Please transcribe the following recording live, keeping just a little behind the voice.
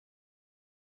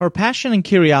Our passion and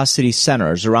curiosity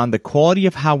centers around the quality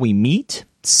of how we meet,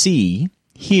 see,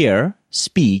 hear,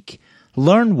 speak,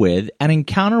 learn with, and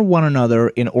encounter one another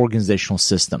in organizational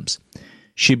systems.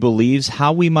 She believes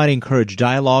how we might encourage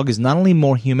dialogue is not only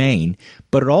more humane,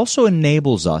 but it also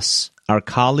enables us, our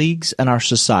colleagues, and our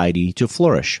society to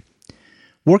flourish.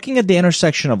 Working at the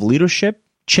intersection of leadership,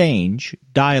 change,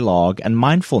 dialogue, and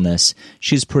mindfulness,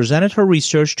 she's presented her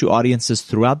research to audiences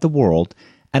throughout the world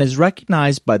and is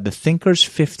recognized by the Thinkers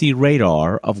 50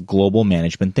 radar of global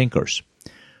management thinkers.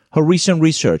 Her recent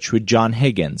research with John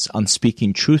Higgins on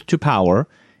speaking truth to power,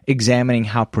 examining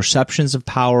how perceptions of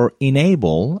power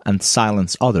enable and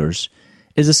silence others,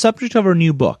 is the subject of her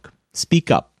new book, Speak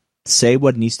Up, Say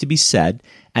What Needs to Be Said,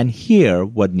 and Hear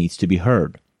What Needs to Be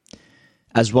Heard.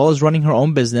 As well as running her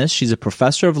own business, she's a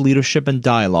professor of leadership and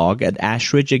dialogue at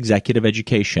Ashridge Executive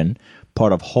Education,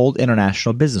 part of Holt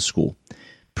International Business School.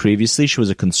 Previously, she was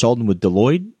a consultant with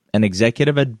Deloitte, an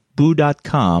executive at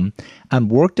Boo.com,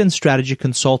 and worked in strategy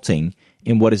consulting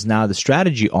in what is now the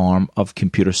strategy arm of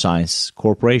Computer Science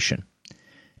Corporation.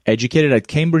 Educated at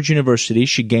Cambridge University,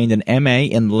 she gained an MA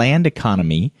in Land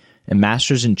Economy, a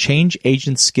master's in Change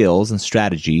Agent Skills and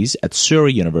Strategies at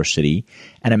Surrey University,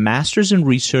 and a master's in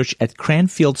research at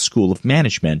Cranfield School of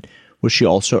Management, where she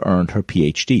also earned her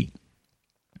PhD.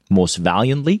 Most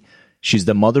valiantly, she's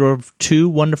the mother of 2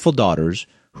 wonderful daughters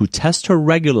who test her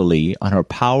regularly on her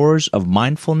powers of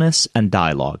mindfulness and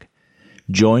dialogue.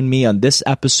 Join me on this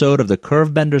episode of the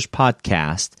Curvebenders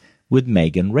podcast with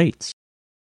Megan Rates.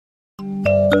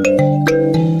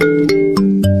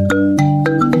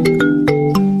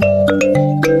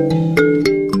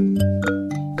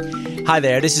 Hi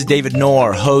there, this is David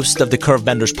Knorr, host of the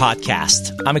Curvebenders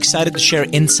podcast. I'm excited to share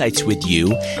insights with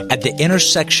you at the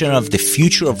intersection of the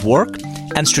future of work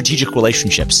and strategic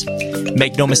relationships.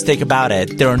 Make no mistake about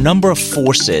it, there are a number of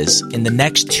forces in the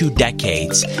next 2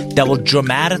 decades that will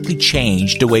dramatically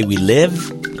change the way we live,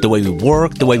 the way we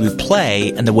work, the way we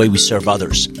play, and the way we serve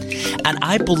others. And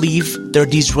I believe there are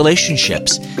these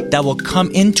relationships that will come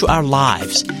into our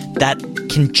lives that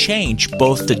can change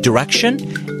both the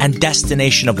direction and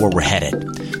destination of where we're headed.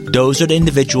 Those are the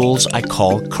individuals I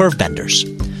call curvebenders.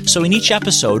 So in each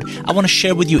episode, I want to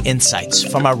share with you insights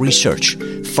from our research,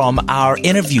 from our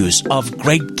interviews of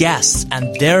great guests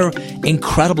and their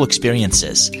incredible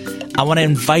experiences. I want to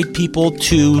invite people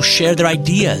to share their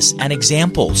ideas and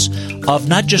examples of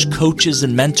not just coaches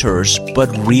and mentors, but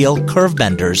real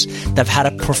curvebenders that have had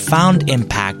a profound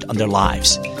impact on their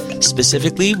lives.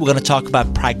 Specifically, we're going to talk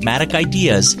about pragmatic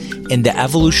ideas in the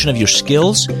evolution of your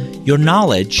skills, your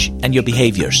knowledge, and your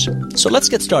behaviors. So let's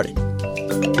get started.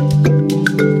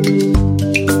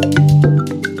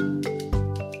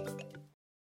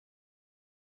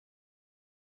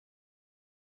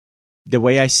 The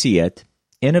way I see it,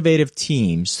 innovative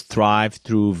teams thrive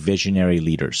through visionary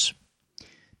leaders.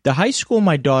 The high school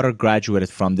my daughter graduated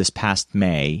from this past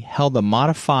May held a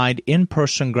modified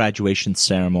in-person graduation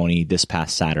ceremony this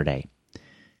past Saturday.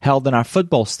 Held in our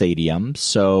football stadium,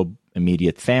 so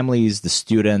immediate families, the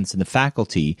students, and the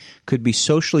faculty could be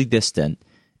socially distant,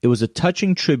 it was a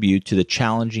touching tribute to the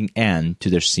challenging end to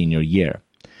their senior year.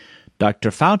 Dr.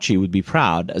 Fauci would be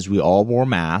proud as we all wore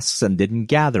masks and didn't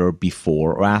gather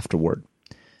before or afterward.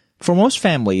 For most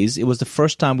families, it was the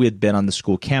first time we had been on the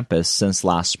school campus since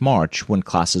last March when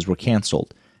classes were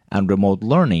canceled and remote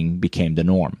learning became the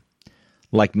norm.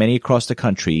 Like many across the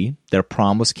country, their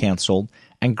prom was canceled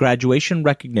and graduation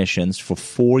recognitions for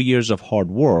 4 years of hard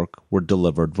work were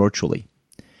delivered virtually.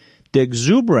 The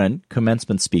exuberant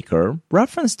commencement speaker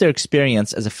referenced their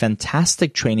experience as a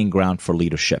fantastic training ground for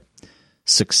leadership,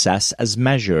 success as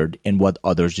measured in what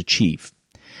others achieve.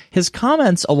 His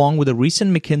comments, along with a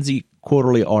recent McKinsey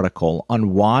quarterly article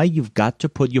on why you've got to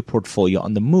put your portfolio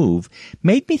on the move,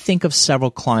 made me think of several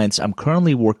clients I'm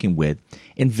currently working with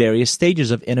in various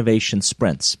stages of innovation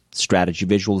sprints, strategy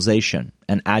visualization,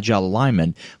 and agile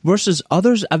alignment versus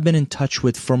others I've been in touch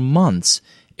with for months,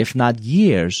 if not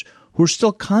years, who are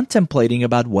still contemplating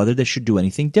about whether they should do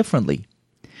anything differently.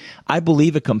 I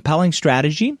believe a compelling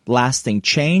strategy, lasting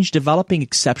change, developing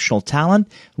exceptional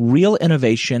talent, real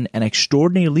innovation, and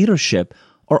extraordinary leadership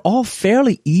are all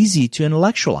fairly easy to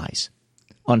intellectualize.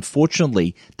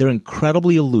 Unfortunately, they're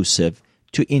incredibly elusive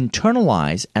to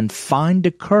internalize and find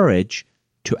the courage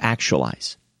to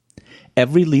actualize.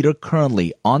 Every leader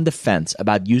currently on the fence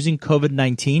about using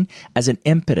COVID-19 as an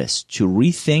impetus to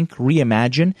rethink,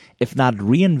 reimagine, if not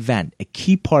reinvent a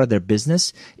key part of their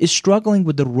business is struggling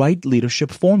with the right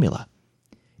leadership formula.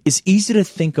 It's easy to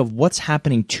think of what's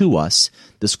happening to us,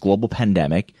 this global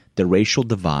pandemic, the racial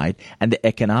divide, and the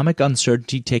economic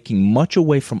uncertainty taking much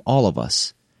away from all of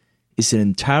us. is an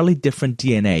entirely different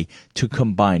DNA to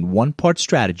combine 1 part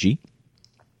strategy,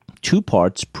 2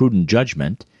 parts prudent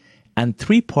judgment, and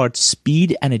 3 parts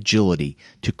speed and agility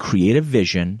to create a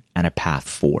vision and a path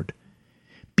forward.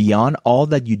 Beyond all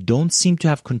that you don't seem to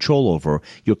have control over,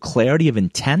 your clarity of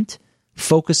intent,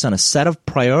 focus on a set of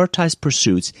prioritized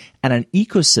pursuits, and an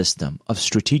ecosystem of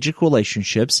strategic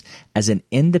relationships as an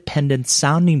independent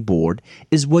sounding board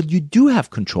is what you do have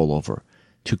control over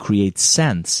to create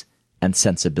sense and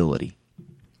sensibility.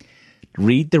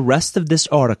 Read the rest of this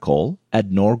article at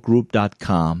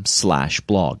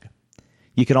norgroup.com/blog.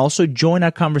 You can also join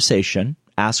our conversation,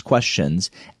 ask questions,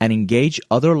 and engage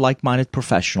other like-minded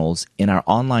professionals in our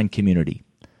online community.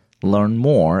 Learn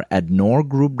more at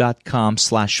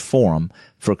norgroup.com/forum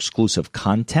for exclusive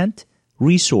content,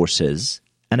 resources,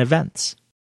 and events.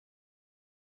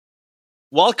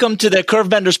 Welcome to the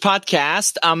Curvebenders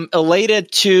podcast. I'm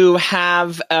elated to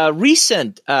have a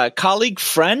recent colleague,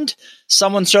 friend,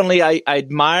 someone certainly I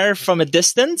admire from a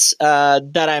distance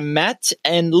that I met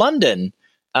in London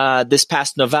this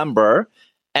past November.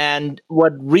 And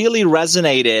what really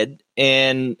resonated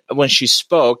when she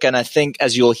spoke, and I think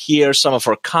as you'll hear some of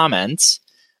her comments,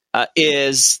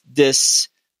 is this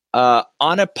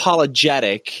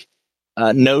unapologetic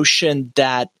notion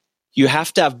that you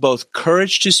have to have both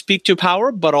courage to speak to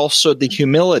power, but also the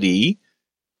humility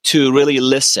to really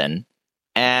listen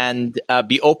and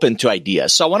be open to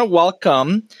ideas. So I want to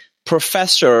welcome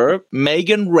Professor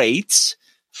Megan Raitz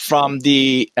from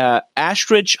the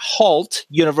Ashridge Hult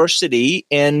University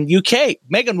in UK.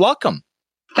 Megan, welcome.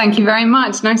 Thank you very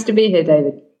much. Nice to be here,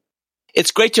 David.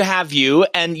 It's great to have you.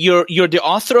 And you're the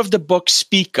author of the book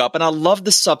Speak Up. And I love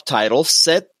the subtitle,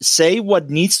 Say What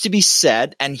Needs to Be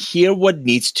Said and Hear What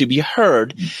Needs to Be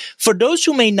Heard. For those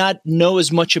who may not know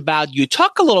as much about you,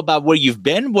 talk a little about where you've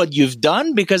been, what you've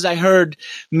done, because I heard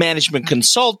management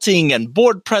consulting and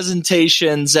board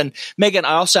presentations. And Megan,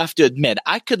 I also have to admit,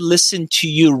 I could listen to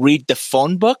you read the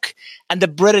phone book and the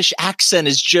British accent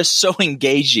is just so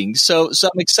engaging. So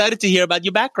I'm excited to hear about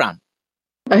your background.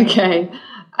 Okay.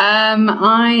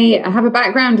 I have a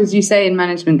background, as you say, in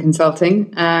management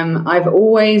consulting. I've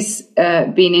always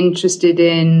been interested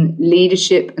in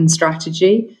leadership and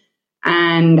strategy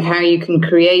and how you can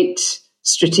create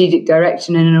strategic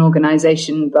direction in an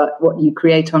organization, but what you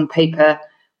create on paper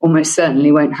almost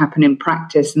certainly won't happen in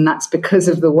practice. And that's because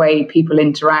of the way people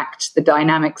interact, the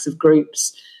dynamics of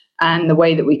groups, and the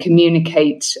way that we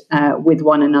communicate with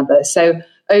one another. So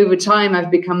over time,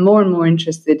 I've become more and more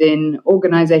interested in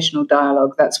organizational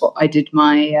dialogue. That's what I did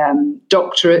my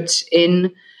doctorate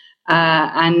in.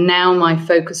 And now my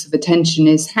focus of attention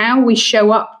is how we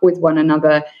show up with one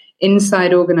another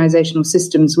inside organizational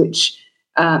systems, which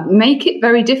make it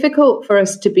very difficult for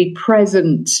us to be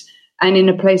present and in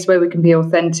a place where we can be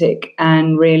authentic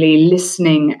and really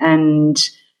listening and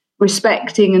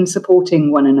respecting and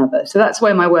supporting one another. So that's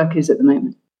where my work is at the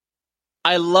moment.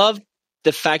 I love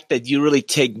the fact that you really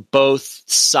take both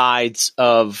sides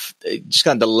of just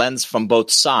kind of the lens from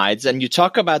both sides. And you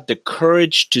talk about the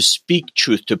courage to speak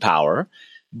truth to power,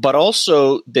 but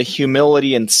also the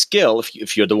humility and skill,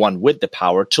 if you're the one with the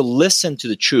power, to listen to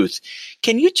the truth.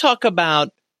 Can you talk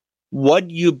about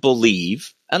what you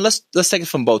believe? And let's take it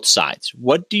from both sides.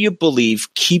 What do you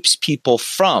believe keeps people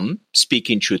from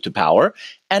speaking truth to power?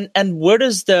 And where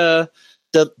does the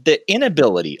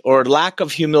inability or lack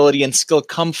of humility and skill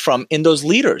come from in those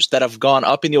leaders that have gone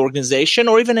up in the organization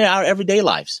or even in our everyday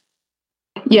lives?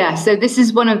 Yeah, so this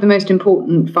is one of the most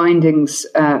important findings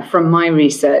from my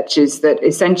research, is that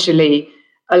essentially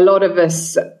a lot of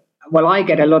us, well, I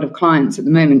get a lot of clients at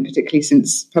the moment, particularly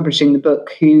since publishing the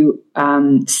book, who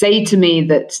say to me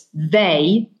that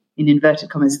they, in inverted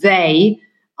commas, they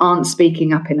aren't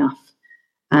speaking up enough.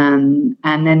 And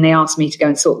then they ask me to go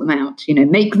and sort them out,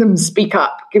 make them speak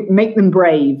up, make them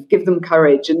brave, give them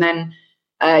courage. And then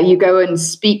you go and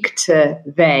speak to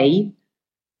they,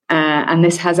 and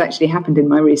this has actually happened in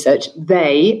my research.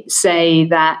 They say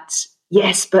that,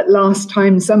 yes, but last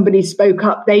time somebody spoke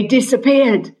up, they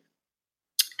disappeared.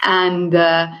 And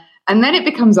then it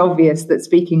becomes obvious that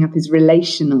speaking up is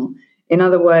relational. In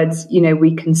other words,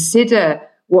 we consider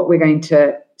what we're going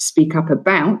to speak up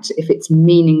about if it's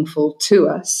meaningful to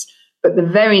us. But the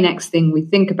very next thing we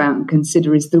think about and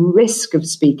consider is the risk of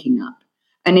speaking up.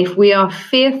 And if we are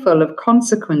fearful of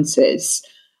consequences,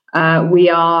 we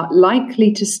are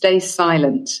likely to stay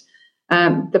silent.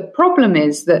 The problem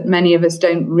is that many of us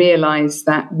don't realize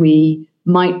that we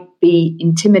might be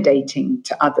intimidating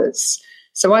to others.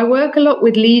 So I work a lot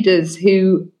with leaders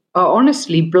who are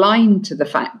honestly blind to the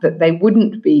fact that they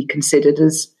wouldn't be considered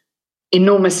as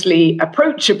enormously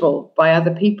approachable by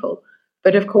other people.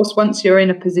 But of course, once you're in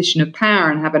a position of power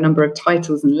and have a number of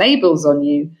titles and labels on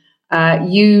you,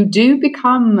 you do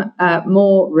become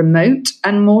more remote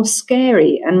and more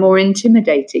scary and more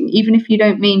intimidating, even if you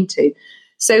don't mean to.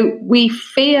 So we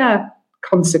fear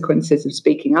consequences of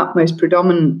speaking up, most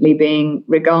predominantly being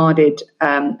regarded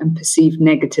and perceived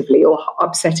negatively or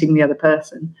upsetting the other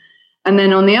person. And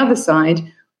then on the other side,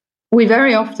 we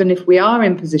very often, if we are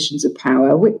in positions of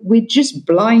power, we're just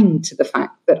blind to the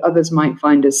fact that others might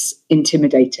find us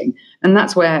intimidating. And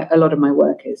that's where a lot of my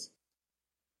work is.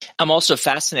 I'm also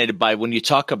fascinated by when you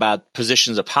talk about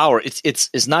positions of power,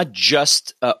 it's not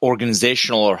just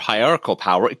organizational or hierarchical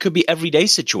power. It could be everyday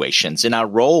situations in our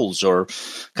roles or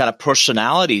kind of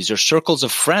personalities or circles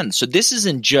of friends. So this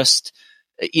isn't just,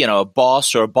 a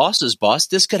boss or a boss's boss.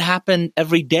 This could happen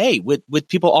every day with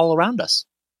people all around us.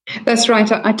 That's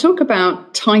right. I talk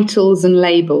about titles and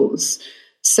labels.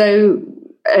 So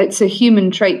it's a human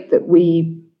trait that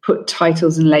we put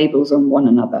titles and labels on one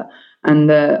another. And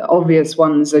the obvious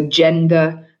ones are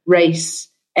gender, race,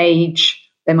 age.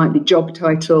 There might be job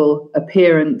title,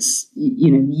 appearance,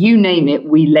 you name it,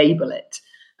 we label it.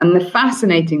 And the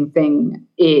fascinating thing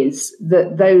is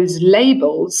that those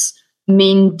labels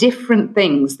mean different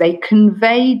things. They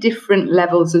convey different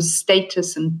levels of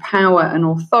status and power and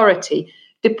authority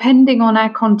depending on our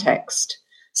context.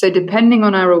 So depending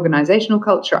on our organizational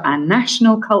culture, our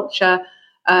national culture,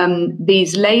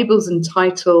 these labels and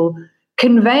title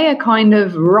convey a kind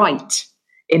of right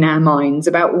in our minds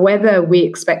about whether we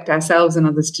expect ourselves and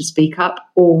others to speak up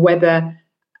or whether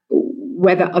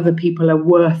other people are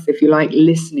worth, if you like,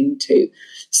 listening to.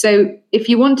 So if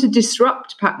you want to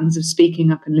disrupt patterns of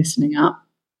speaking up and listening up,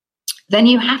 then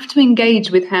you have to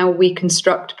engage with how we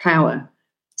construct power.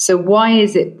 So why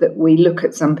is it that we look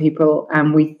at some people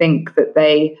and we think that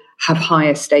they have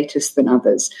higher status than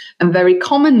others? And very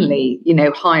commonly,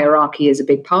 hierarchy is a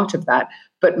big part of that.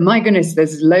 But my goodness,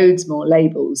 there's loads more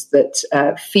labels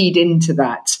that feed into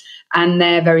that, and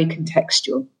they're very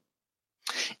contextual.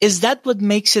 Is that what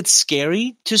makes it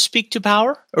scary to speak to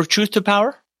power or truth to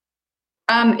power?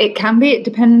 It can be. It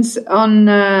depends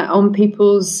on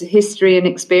people's history and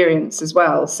experience as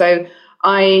well. So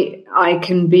I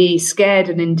can be scared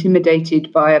and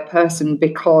intimidated by a person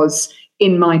because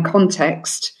in my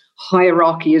context,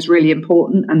 hierarchy is really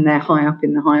important and they're high up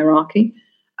in the hierarchy.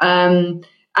 And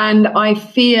I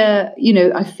fear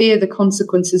the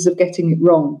consequences of getting it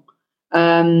wrong.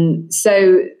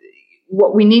 So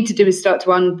what we need to do is start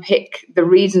to unpick the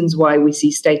reasons why we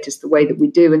see status the way that we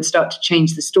do and start to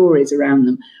change the stories around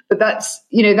them. But that's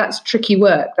tricky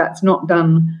work. That's not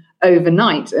done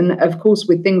overnight. And of course,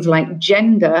 with things like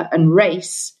gender and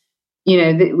race,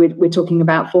 we're talking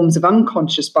about forms of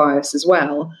unconscious bias as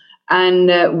well,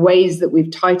 and ways that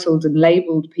we've titled and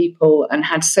labeled people and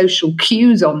had social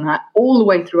cues on that all the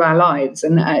way through our lives.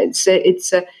 And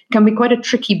it can be quite a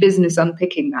tricky business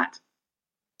unpicking that.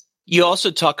 You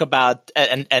also talk about,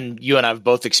 and you and I have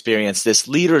both experienced this,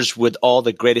 leaders with all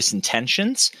the greatest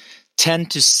intentions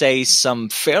tend to say some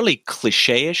fairly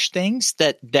cliche-ish things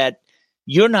that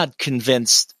you're not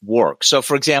convinced work. So,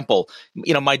 for example,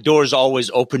 my door is always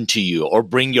open to you, or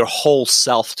bring your whole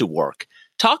self to work.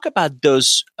 Talk about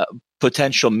those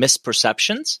potential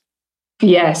misperceptions.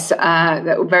 Yes,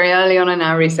 very early on in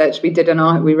our research, we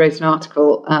wrote an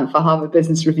article for Harvard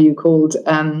Business Review called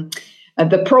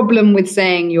 "The Problem with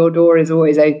Saying Your Door is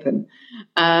Always Open,"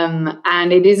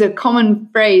 and it is a common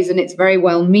phrase, and it's very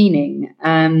well-meaning.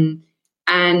 And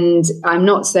I'm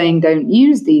not saying don't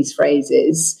use these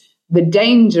phrases. The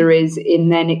danger is in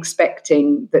then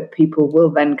expecting that people will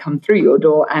then come through your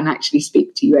door and actually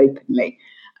speak to you openly,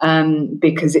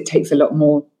 because it takes a lot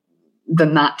more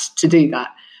than that to do that.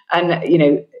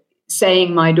 And,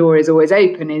 saying my door is always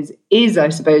open is, I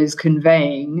suppose,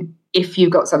 conveying, if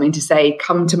you've got something to say,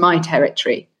 come to my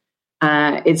territory.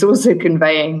 It's also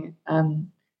conveying,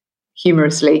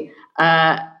 humorously,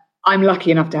 I'm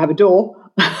lucky enough to have a door.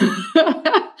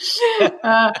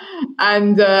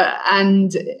 And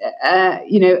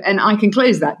I can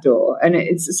close that door, and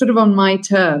it's sort of on my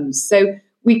terms. So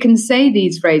we can say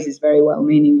these phrases very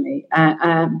well-meaningly,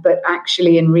 but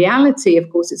actually, in reality, of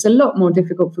course, it's a lot more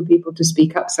difficult for people to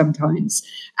speak up sometimes.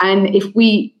 And if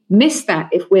we miss that,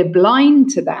 if we're blind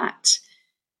to that,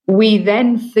 we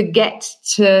then forget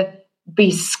to be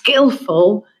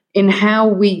skillful in how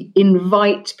we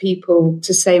invite people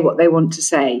to say what they want to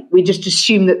say. We just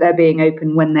assume that they're being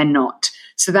open when they're not.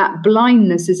 So that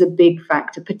blindness is a big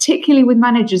factor, particularly with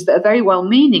managers that are very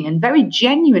well-meaning and very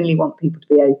genuinely want people to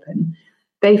be open.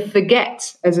 They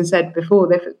forget, as I said before,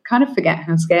 they kind of forget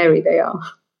how scary they are.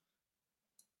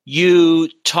 You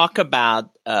talk about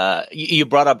you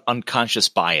brought up unconscious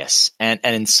bias, and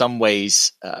in some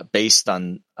ways, based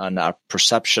on our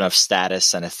perception of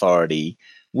status and authority,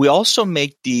 we also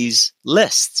make these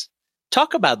lists.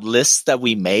 Talk about lists that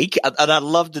we make. And I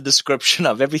love the description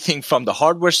of everything from the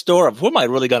hardware store of who am I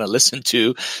really going to listen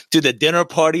to the dinner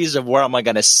parties of where am I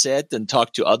going to sit and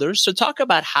talk to others. So talk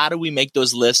about how do we make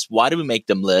those lists? Why do we make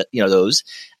them those,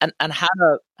 and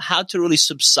how to really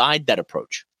subside that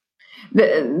approach.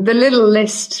 The little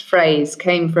list phrase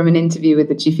came from an interview with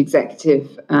the chief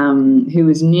executive who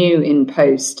was new in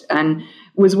post and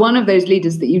was one of those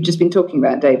leaders that you've just been talking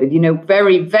about, David,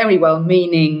 very, very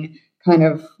well-meaning, kind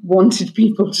of wanted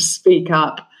people to speak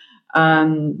up,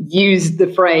 used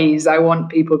the phrase, I want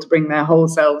people to bring their whole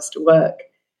selves to work.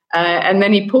 And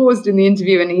then he paused in the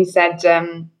interview and he said,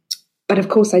 but of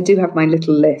course I do have my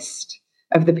little list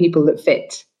of the people that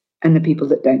fit and the people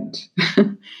that don't.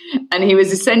 And he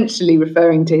was essentially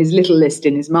referring to his little list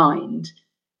in his mind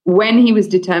when he was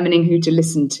determining who to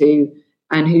listen to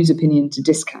and whose opinion to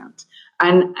discount.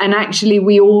 And actually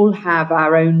we all have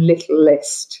our own little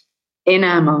list in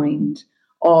our mind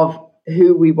of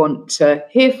who we want to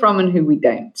hear from and who we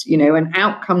don't, and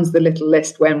out comes the little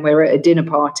list when we're at a dinner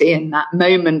party, and that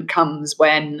moment comes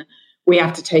when we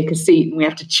have to take a seat and we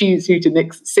have to choose who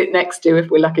to sit next to if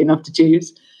we're lucky enough to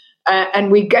choose.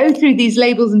 And we go through these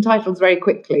labels and titles very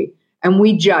quickly and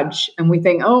we judge and we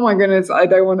think, oh my goodness, I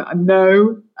don't want to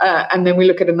know. And then we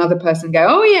look at another person and go,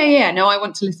 oh yeah, no, I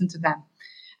want to listen to them.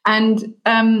 And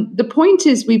the point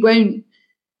is we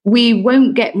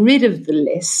won't get rid of the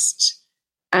list.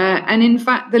 And in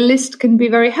fact, the list can be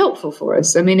very helpful for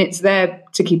us. I mean, it's there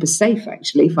to keep us safe,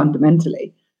 actually,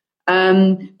 fundamentally.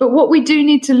 But what we do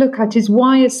need to look at is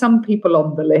why are some people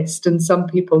on the list and some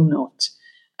people not?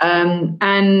 And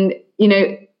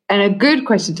a good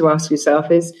question to ask yourself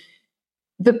is,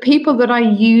 the people that I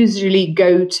usually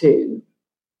go to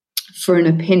for an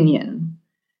opinion,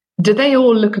 do they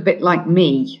all look a bit like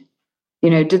me?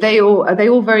 Are they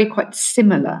all very quite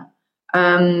similar?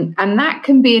 And that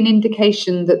can be an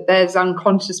indication that there's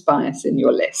unconscious bias in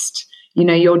your list.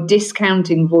 You're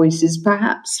discounting voices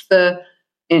perhaps for,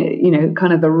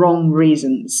 kind of the wrong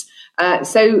reasons.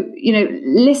 So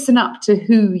listen up to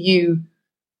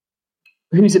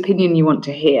whose opinion you want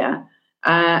to hear,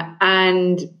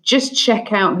 and just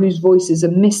check out whose voices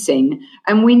are missing.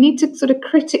 And we need to sort of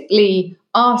critically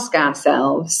ask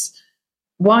ourselves,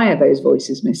 why are those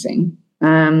voices missing?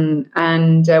 And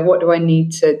what do I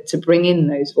need to bring in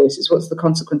those voices? What's the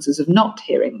consequences of not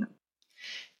hearing them?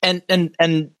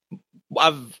 And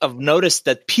I've noticed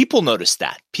that people notice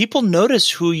that. People notice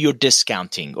who you're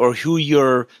discounting or who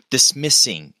you're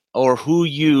dismissing or who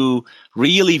you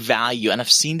really value. And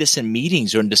I've seen this in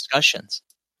meetings or in discussions.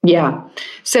 Yeah.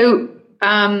 So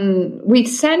we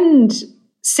send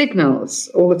signals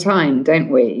all the time, don't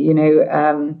we?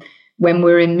 When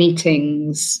we're in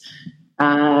meetings,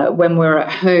 when we're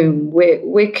at home,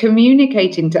 we're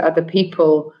communicating to other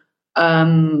people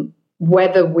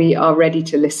whether we are ready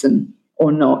to listen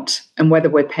or not, and whether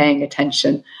we're paying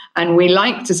attention. And we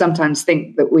like to sometimes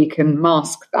think that we can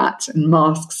mask that and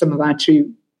mask some of our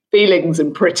true feelings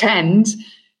and pretend,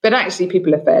 but actually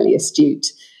people are fairly astute.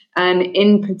 And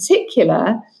in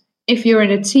particular, if you're in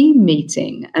a team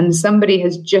meeting and somebody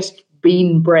has just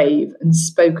been brave and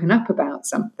spoken up about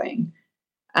something,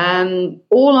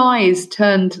 all eyes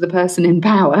turn to the person in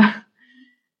power,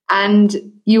 and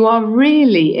you are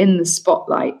really in the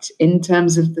spotlight in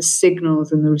terms of the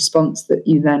signals and the response that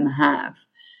you then have.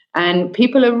 And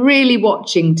people are really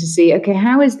watching to see, okay,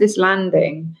 how is this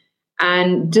landing?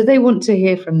 And do they want to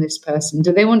hear from this person?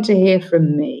 Do they want to hear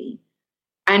from me?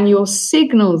 And your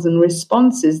signals and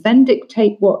responses then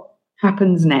dictate what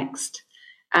happens next.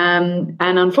 And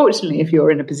unfortunately, if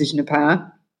you're in a position of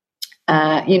power,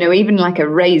 even like a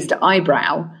raised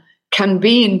eyebrow can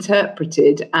be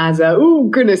interpreted as oh,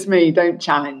 goodness me, don't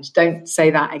challenge, don't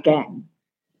say that again.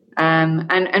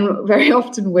 And very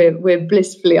often we're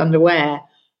blissfully unaware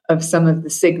of some of the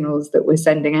signals that we're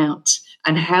sending out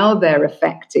and how they're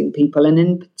affecting people, and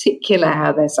in particular,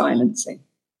 how they're silencing.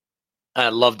 I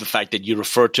love the fact that you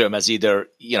refer to them as either,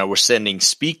 we're sending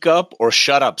speak up or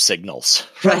shut up signals.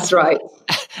 Right? That's right.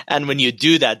 And when you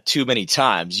do that too many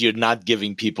times, you're not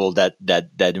giving people that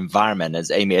environment,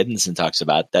 as Amy Edmondson talks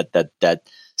about, that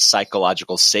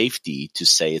psychological safety to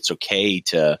say it's okay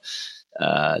to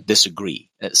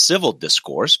disagree. Civil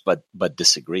discourse, but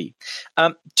disagree.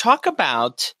 Talk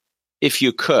about, if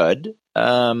you could,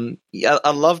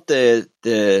 I love the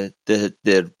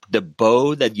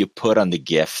bow that you put on the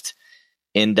gift,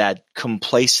 in that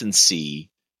complacency,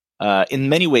 in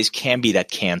many ways can be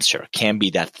that cancer, can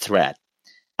be that threat.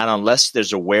 And unless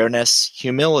there's awareness,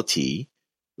 humility,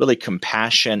 really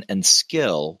compassion and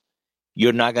skill,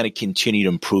 you're not going to continue to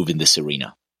improve in this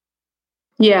arena.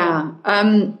 Yeah.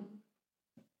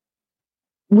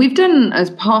 We've done, as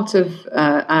part of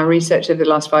our research over the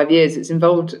last 5 years, it's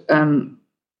involved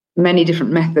many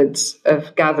different methods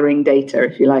of gathering data,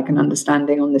 if you like, and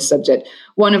understanding on this subject,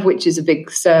 one of which is a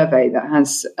big survey that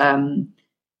has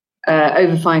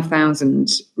over 5,000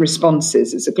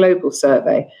 responses. It's a global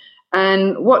survey.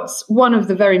 And what's one of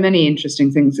the very many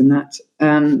interesting things in that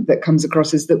that comes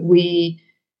across is that we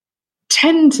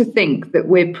tend to think that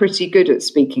we're pretty good at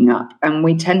speaking up, and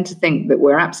we tend to think that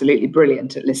we're absolutely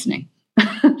brilliant at listening.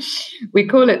 We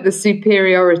call it the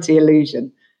superiority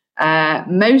illusion.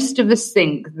 Most of us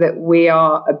think that we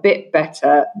are a bit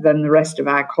better than the rest of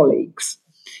our colleagues.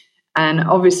 And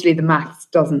obviously the maths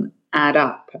doesn't add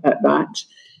up at that.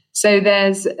 So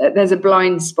there's a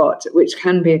blind spot, which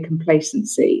can be a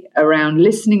complacency around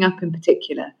listening up in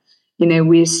particular. You know,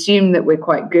 we assume that we're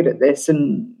quite good at this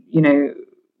and, you know,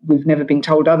 we've never been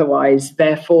told otherwise,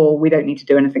 therefore we don't need to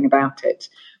do anything about it.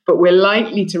 But we're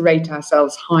likely to rate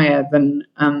ourselves higher than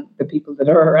the people that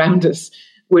are around us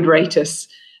would rate us.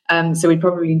 So we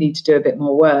probably need to do a bit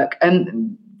more work.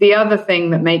 And the other thing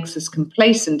that makes us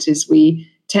complacent is we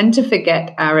tend to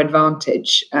forget our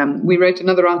advantage. We wrote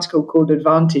another article called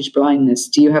Advantage Blindness.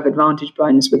 Do you have advantage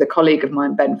blindness? With a colleague of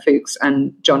mine, Ben Fuchs,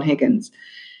 and John Higgins.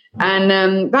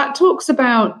 And that talks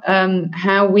about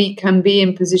how we can be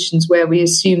in positions where we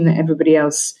assume that everybody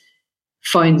else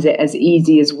finds it as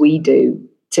easy as we do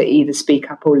to either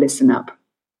speak up or listen up.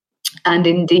 And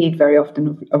indeed, very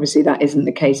often, obviously, that isn't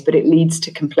the case, but it leads to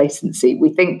complacency. We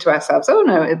think to ourselves, oh,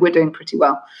 no, we're doing pretty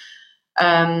well.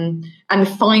 And the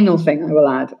final thing I will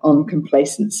add on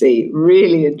complacency,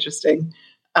 really interesting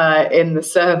in the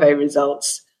survey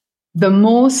results, the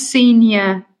more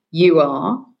senior you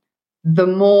are, the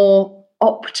more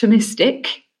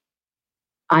optimistic,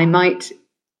 I might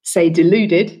say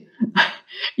deluded,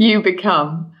 you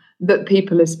become that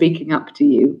people are speaking up to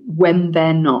you when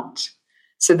they're not.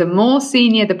 So the more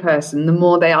senior the person, the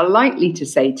more they are likely to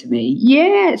say to me,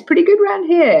 yeah, it's pretty good around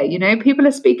here. You know, people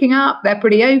are speaking up. They're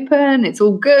pretty open. It's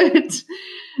all good.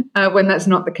 When that's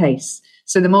not the case.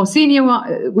 So the more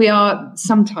senior we are,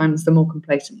 sometimes the more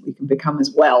complacent we can become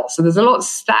as well. So there's a lot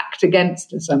stacked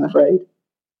against us, I'm afraid.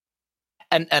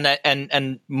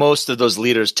 And most of those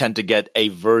leaders tend to get a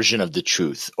version of the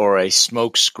truth or a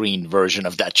smokescreen version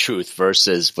of that truth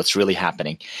versus what's really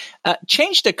happening.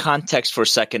 Change the context for a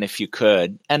second, if you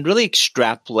could, and really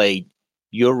extrapolate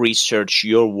your research,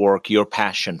 your work, your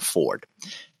passion forward.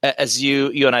 As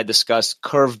you and I discussed,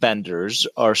 curve benders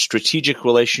are strategic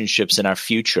relationships in our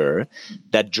future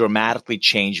that dramatically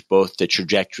change both the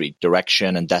trajectory,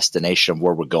 direction, and destination of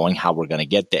where we're going, how we're going to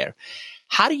get there.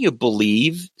 How do you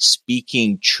believe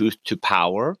speaking truth to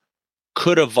power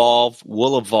could evolve,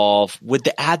 will evolve with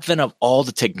the advent of all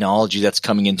the technology that's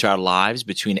coming into our lives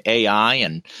between AI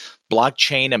and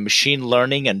blockchain and machine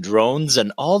learning and drones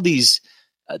and all these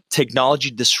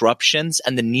technology disruptions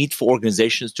and the need for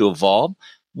organizations to evolve?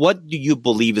 What do you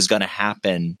believe is going to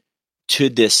happen to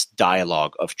this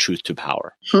dialogue of truth to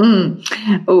power?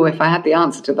 Oh, if I had the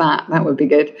answer to that, that would be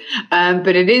good.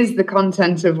 But it is the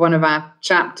content of one of our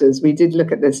chapters. We did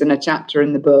look at this in a chapter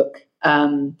in the book.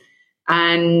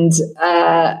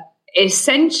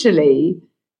 Essentially,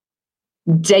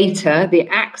 data, the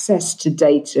access to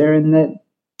data and the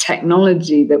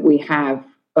technology that we have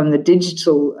on the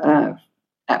digital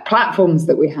platforms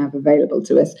that we have available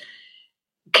to us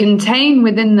contain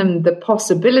within them the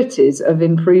possibilities of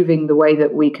improving the way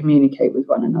that we communicate with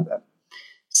one another.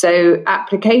 So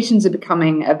applications are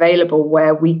becoming available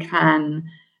where we can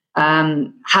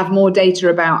have more data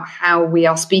about how we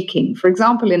are speaking. For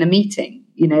example, in a meeting,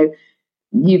 you know,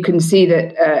 you can see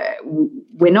that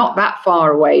we're not that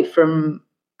far away from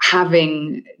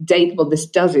having data. Well, this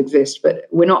does exist, but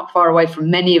we're not far away from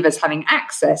many of us having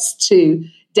access to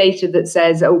data that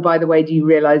says, oh, by the way, do you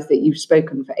realize that you've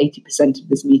spoken for 80% of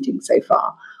this meeting so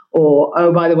far? Or,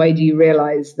 oh, by the way, do you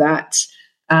realize that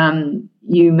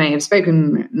you may have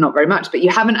spoken not very much, but you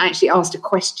haven't actually asked a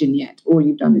question yet. All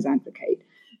you've done is advocate.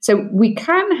 So we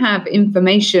can have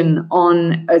information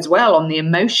on as well on the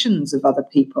emotions of other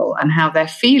people and how they're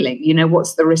feeling. You know,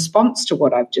 what's the response to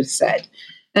what I've just said?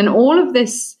 And all of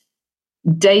this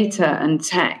data and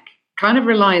tech kind of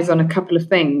relies on a couple of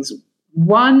things.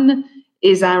 One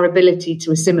is our ability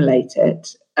to assimilate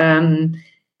it.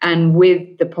 And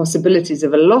with the possibilities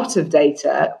of a lot of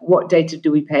data, what data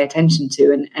do we pay attention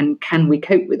to, and can we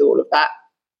cope with all of that?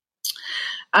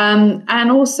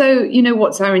 And also, you know,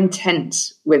 what's our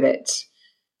intent with it?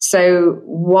 So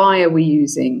why are we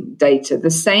using data? The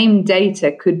same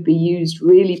data could be used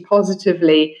really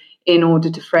positively in order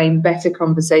to frame better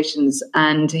conversations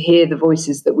and to hear the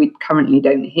voices that we currently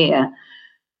don't hear.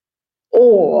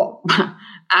 Or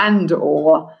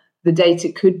the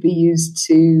data could be used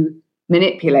to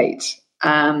manipulate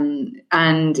and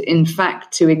in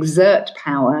fact to exert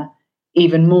power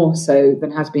even more so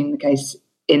than has been the case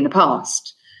in the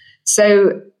past.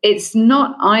 So it's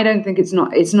not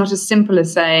as simple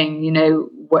as saying,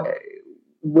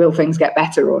 will things get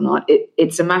better or not?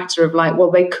 It's a matter of like, well,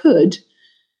 they could,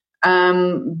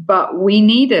 but we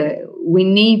need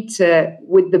to,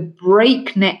 with the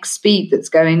breakneck speed that's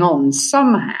going on,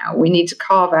 somehow we need to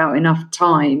carve out enough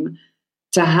time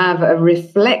to have a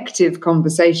reflective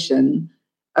conversation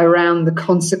around the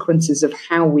consequences of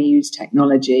how we use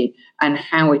technology and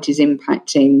how it is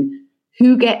impacting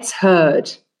who gets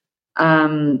heard,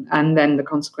 and then the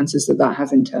consequences that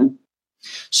has in turn.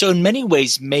 So in many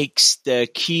ways makes the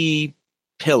key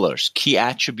pillars, key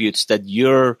attributes that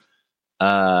you're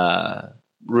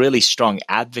really strong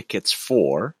advocates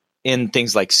for in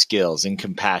things like skills, in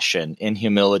compassion, in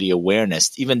humility,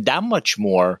 awareness, even that much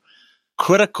more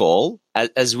critical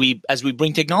as we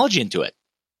bring technology into it.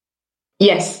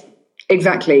 Yes,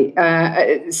 exactly.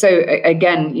 So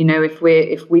again,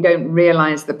 if we don't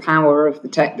realize the power of the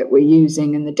tech that we're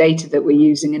using and the data that we're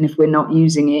using, and if we're not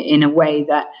using it in a way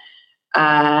that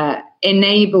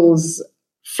enables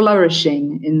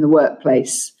flourishing in the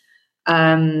workplace,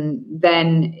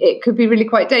 then it could be really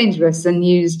quite dangerous and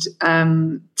used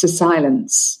to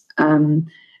silence. There's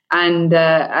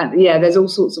all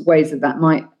sorts of ways that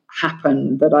might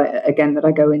happen that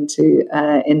I go into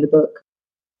in the book.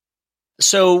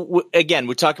 So again,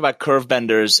 we talk about curve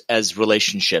benders as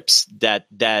relationships that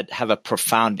have a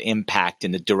profound impact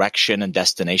in the direction and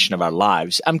destination of our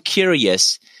lives. I'm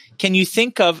curious, can you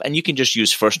think of, and you can just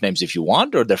use first names if you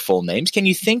want or their full names, can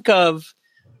you think of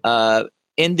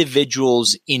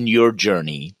individuals in your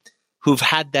journey who've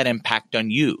had that impact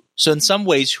on you? So in some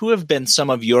ways, who have been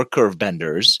some of your curve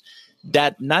benders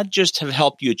that not just have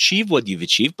helped you achieve what you've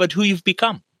achieved, but who you've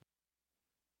become?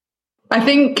 I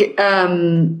think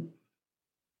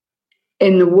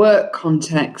in the work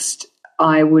context,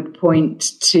 I would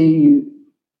point to,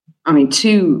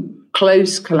 two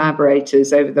close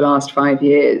collaborators over the last 5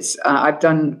 years. I've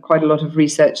done quite a lot of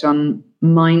research on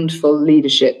mindful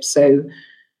leadership, so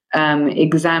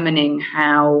examining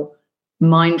how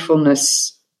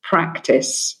mindfulness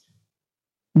practice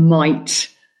might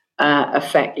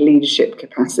affect leadership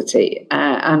capacity.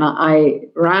 And I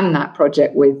ran that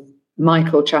project with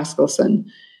Michael Chaskelson,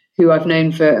 who I've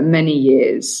known for many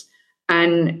years.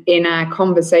 And in our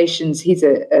conversations, he's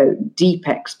a deep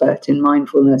expert in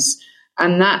mindfulness.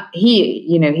 And that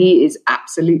he is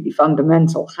absolutely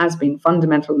fundamental, has been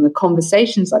fundamental. And the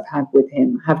conversations I've had with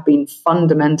him have been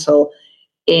fundamental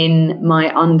in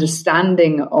my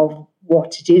understanding of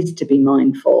what it is to be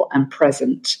mindful and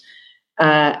present,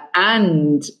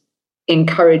 and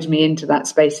encouraged me into that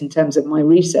space in terms of my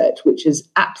research, which has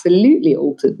absolutely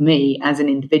altered me as an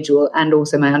individual and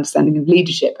also my understanding of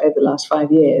leadership over the last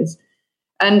 5 years.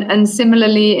 And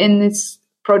similarly, in this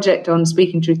project on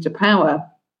Speaking Truth to Power,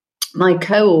 my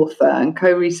co-author and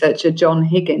co-researcher, John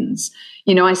Higgins,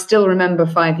 I still remember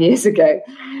 5 years ago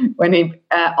when he,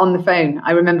 on the phone,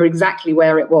 I remember exactly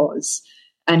where it was.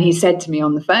 And he said to me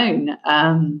on the phone,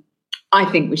 I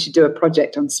think we should do a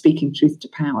project on Speaking Truth to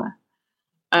Power.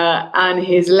 And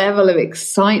his level of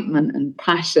excitement and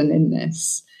passion in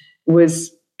this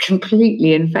was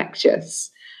completely infectious.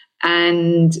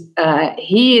 And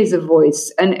he is a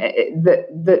voice, and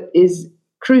that is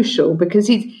crucial because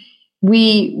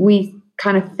we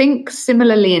kind of think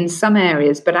similarly in some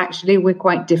areas, but actually we're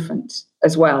quite different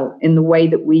as well in the way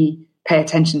that we pay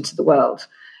attention to the world.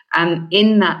 And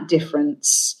in that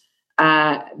difference,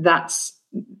 that's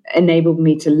enabled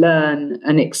me to learn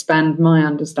and expand my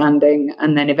understanding,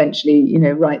 and then eventually,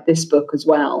 write this book as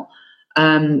well.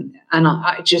 And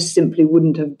I just simply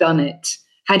wouldn't have done it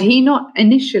had he not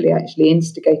initially actually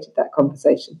instigated that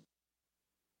conversation.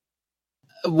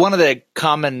 One of the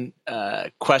common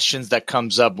questions that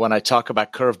comes up when I talk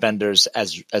about curve benders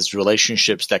as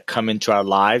relationships that come into our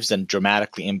lives and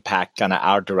dramatically impact kind of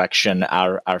our direction,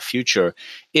 our future,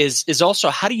 is also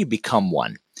how do you become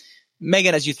one?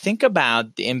 Megan, as you think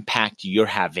about the impact you're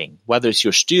having, whether it's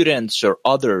your students or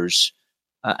others,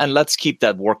 and let's keep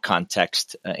that work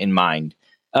context in mind,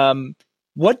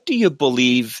 what do you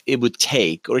believe it would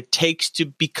take or it takes to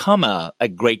become a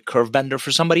great curve bender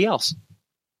for somebody else?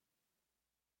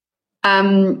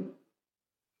 I'm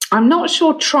not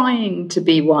sure trying to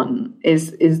be one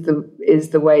is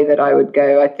the way that I would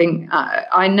go. I think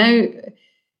I know,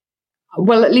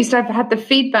 well, at least I've had the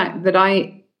feedback that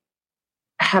I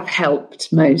have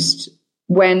helped most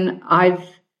when I've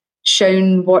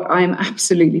shown what I'm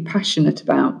absolutely passionate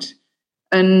about.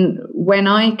 And when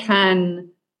I can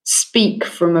speak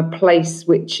from a place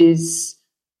which is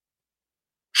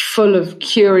full of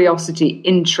curiosity,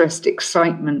 interest,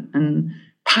 excitement, and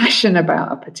passion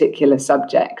about a particular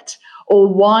subject,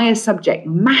 or why a subject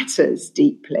matters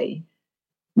deeply,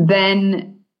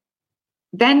 then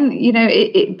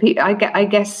I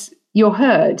guess you're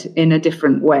heard in a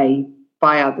different way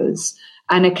by others,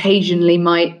 and occasionally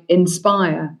might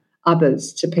inspire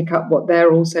others to pick up what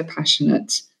they're also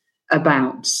passionate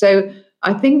about. So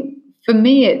I think for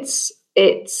me, it's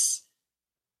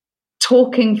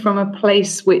talking from a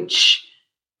place which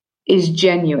is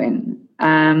genuine.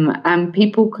 And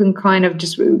people can kind of,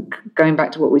 just going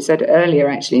back to what we said earlier,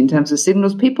 actually, in terms of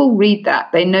signals, people read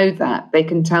that, they know that, they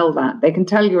can tell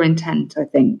your intent, I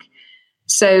think.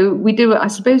 So I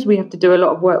suppose we have to do a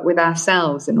lot of work with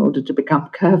ourselves in order to become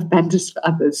curve benders for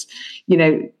others,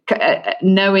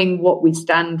 knowing what we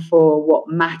stand for, what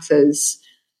matters,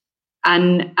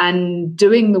 and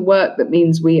doing the work that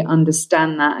means we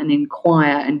understand that and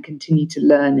inquire and continue to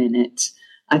learn in it,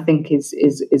 I think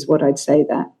is what I'd say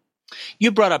there.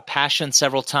 You brought up passion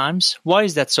several times. Why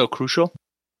is that so crucial?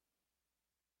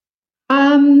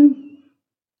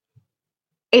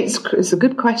 It's a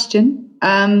good question.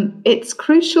 It's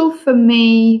crucial for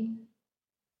me.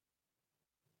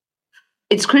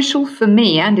 It's crucial for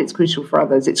me, and it's crucial for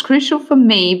others. It's crucial for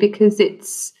me because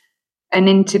it's an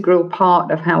integral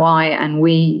part of how I and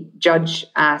we judge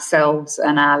ourselves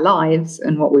and our lives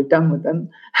and what we've done with them.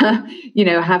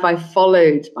 Have I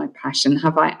followed my passion?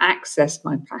 Have I accessed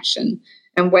my passion?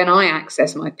 And when I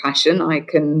access my passion, I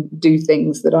can do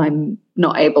things that I'm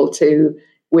not able to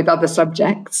with other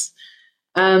subjects.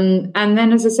 And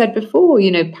then, as I said before,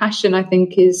 passion, I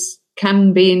think,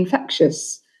 can be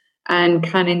infectious and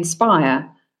can inspire.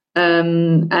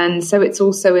 And so it's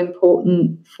also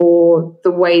important for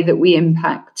the way that we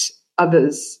impact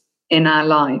others in our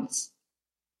lives.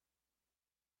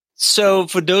 So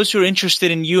for those who are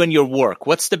interested in you and your work,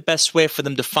 what's the best way for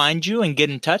them to find you and get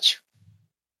in touch?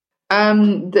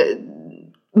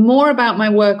 More about my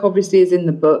work, obviously, is in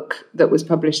the book that was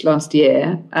published last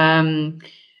year.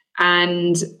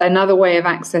 And another way of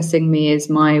accessing me is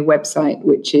my website,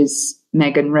 which is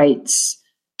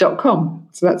meganrates.com.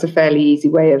 So that's a fairly easy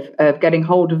way of getting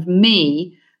hold of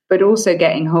me, but also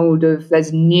getting hold of,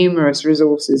 there's numerous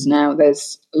resources now.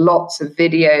 There's lots of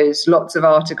videos, lots of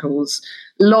articles,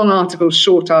 long articles,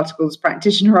 short articles,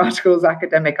 practitioner articles,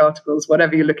 academic articles,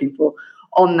 whatever you're looking for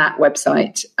on that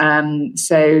website.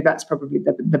 So that's probably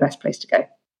the best place to go.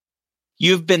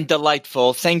 You've been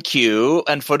delightful. Thank you.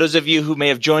 And for those of you who may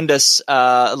have joined us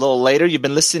a little later, you've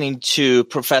been listening to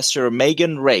Professor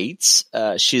Megan Rates.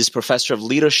 She's professor of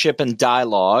leadership and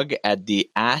dialogue at the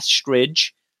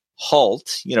Ashridge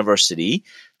Hult University.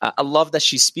 I love that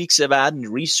she speaks about and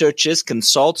researches,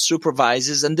 consults,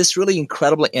 supervises, and this really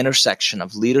incredible intersection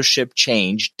of leadership,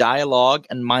 change, dialogue,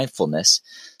 and mindfulness.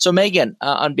 So Megan,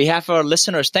 on behalf of our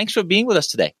listeners, thanks for being with us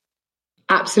today.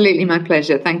 Absolutely, my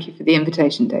pleasure. Thank you for the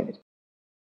invitation, David.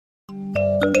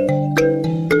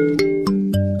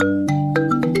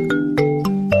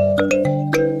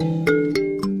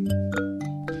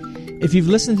 If you've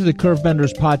listened to the Curve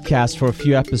Benders podcast for a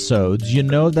few episodes, you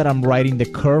know that I'm writing the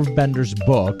Curve Benders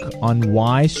book on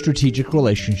why strategic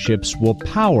relationships will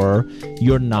power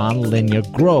your nonlinear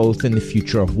growth in the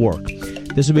future of work.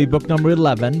 This will be book number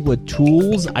 11 with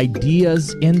tools,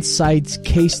 ideas, insights,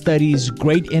 case studies,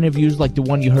 great interviews like the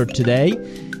one you heard today.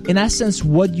 In essence,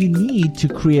 what you need to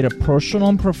create a personal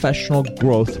and professional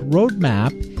growth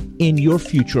roadmap in your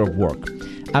future of work.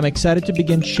 I'm excited to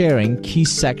begin sharing key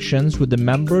sections with the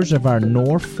members of our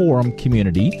NOR Forum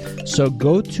community. So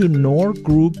go to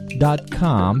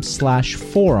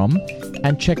norgroup.com/forum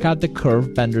and check out the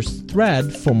Curve Benders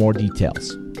thread for more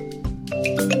details.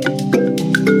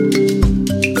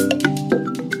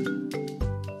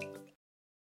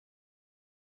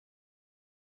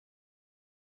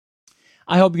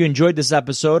 I hope you enjoyed this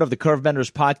episode of the Curve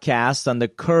Benders podcast on the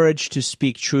courage to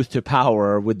speak truth to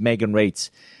power with Megan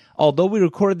Rates. Although we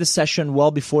recorded this session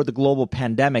well before the global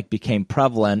pandemic became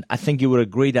prevalent, I think you would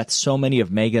agree that so many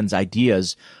of Megan's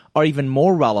ideas are even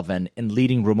more relevant in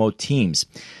leading remote teams.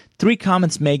 3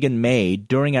 comments Megan made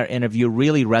during our interview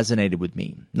really resonated with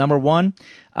me. Number 1,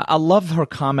 I love her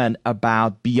comment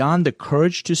about beyond the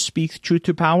courage to speak truth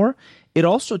to power, it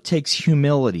also takes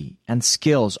humility and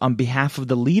skills on behalf of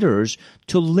the leaders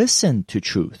to listen to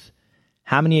truth.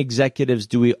 How many executives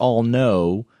do we all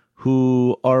know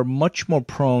who are much more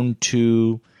prone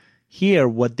to hear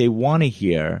what they want to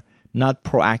hear, not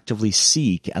proactively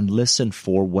seek and listen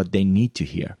for what they need to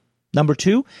hear? Number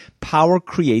 2, power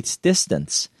creates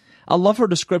distance. I love her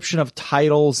description of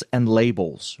titles and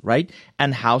labels, right?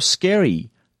 And how scary,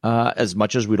 as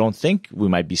much as we don't think we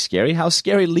might be scary, how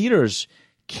scary leaders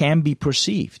can be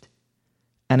perceived.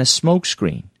 And a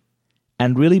smokescreen.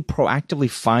 And really proactively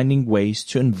finding ways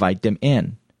to invite them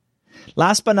in.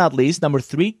 Last but not least, number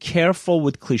 3, careful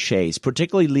with cliches,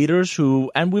 particularly leaders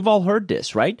who, and we've all heard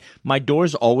this, right? My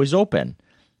door's always open.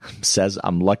 Says,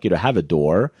 I'm lucky to have a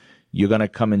door. You're going to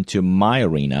come into my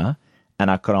arena,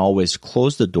 and I can always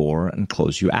close the door and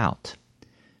close you out.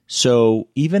 So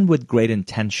even with great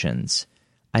intentions,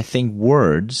 I think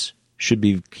words should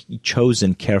be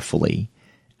chosen carefully,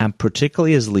 and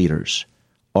particularly as leaders,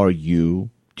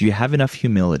 do you have enough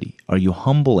humility? Are you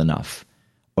humble enough?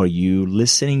 Are you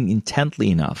listening intently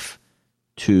enough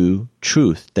to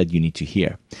truth that you need to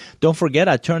hear? Don't forget,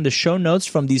 I turned the show notes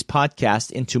from these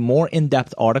podcasts into more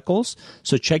in-depth articles,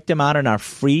 so check them out in our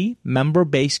free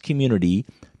member-based community,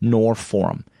 Nour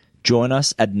Forum. Join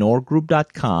us at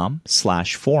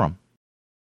nourgroup.com/forum.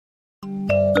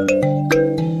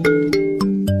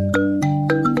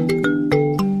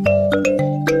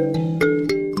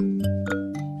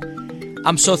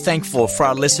 I'm so thankful for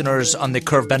our listeners on the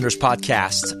Curvebenders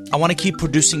podcast. I want to keep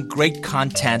producing great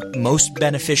content most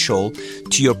beneficial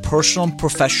to your personal and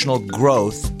professional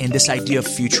growth in this idea of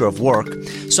future of work.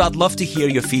 So I'd love to hear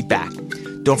your feedback.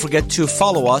 Don't forget to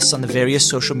follow us on the various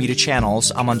social media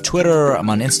channels. I'm on Twitter, I'm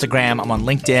on Instagram, I'm on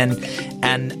LinkedIn,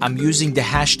 and I'm using the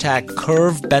hashtag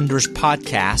Curvebenders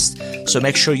podcast. So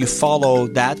make sure you follow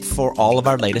that for all of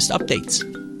our latest updates.